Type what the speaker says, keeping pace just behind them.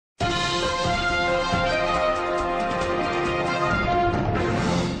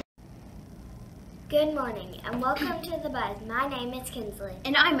Good morning and welcome to The Buzz. My name is Kinsley.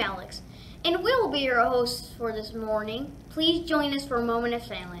 And I'm Alex. And we'll be your hosts for this morning. Please join us for a moment of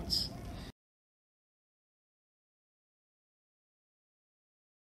silence.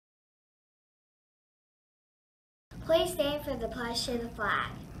 Please stand for the pledge to the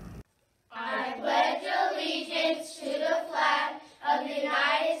flag. I pledge allegiance to the flag of the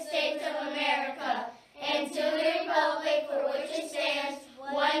United States of America and to the republic for which it stands,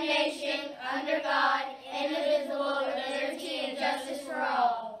 one nation, under God, indivisible, with liberty and justice for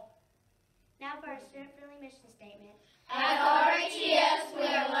all. Now for our student-friendly mission statement. At RHES, we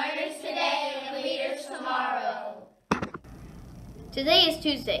are learners today and leaders tomorrow. Today is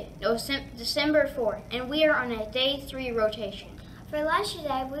Tuesday, December 4th, and we are on a day 3 rotation. For lunch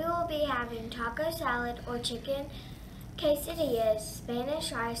today, we will be having taco salad or chicken quesadillas,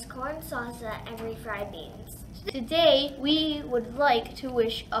 Spanish rice, corn salsa, and refried beans. Today, we would like to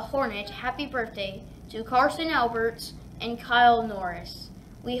wish a Hornet happy birthday to Carson Alberts and Kyle Norris.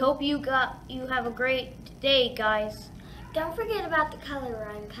 We hope you have a great day, guys. Don't forget about the color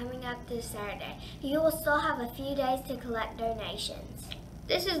run coming up this Saturday. You will still have a few days to collect donations.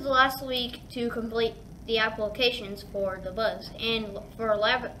 This is the last week to complete the applications for the Buzz and for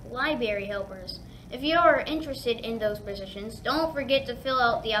library helpers. If you are interested in those positions, don't forget to fill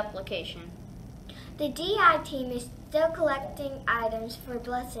out the application. The DI team is still collecting items for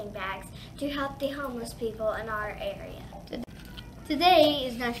blessing bags to help the homeless people in our area. Today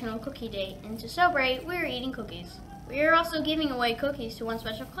is National Cookie Day, and to celebrate, we're eating cookies. We are also giving away cookies to one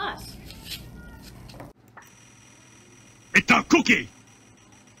special class. It's a cookie!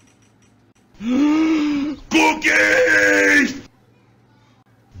 Cookies!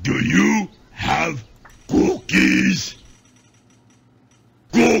 Do you have cookies?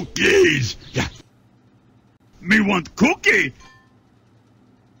 Cookies! Yeah. Me want cookie!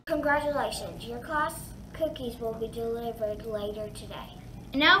 Congratulations, your class cookies will be delivered later today.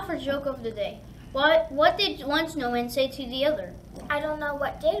 And now for joke of the day. What did one snowman say to the other? I don't know,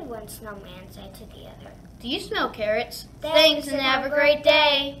 what did one snowman say to the other? Do you smell carrots? Thanks and have a great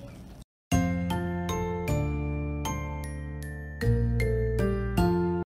day.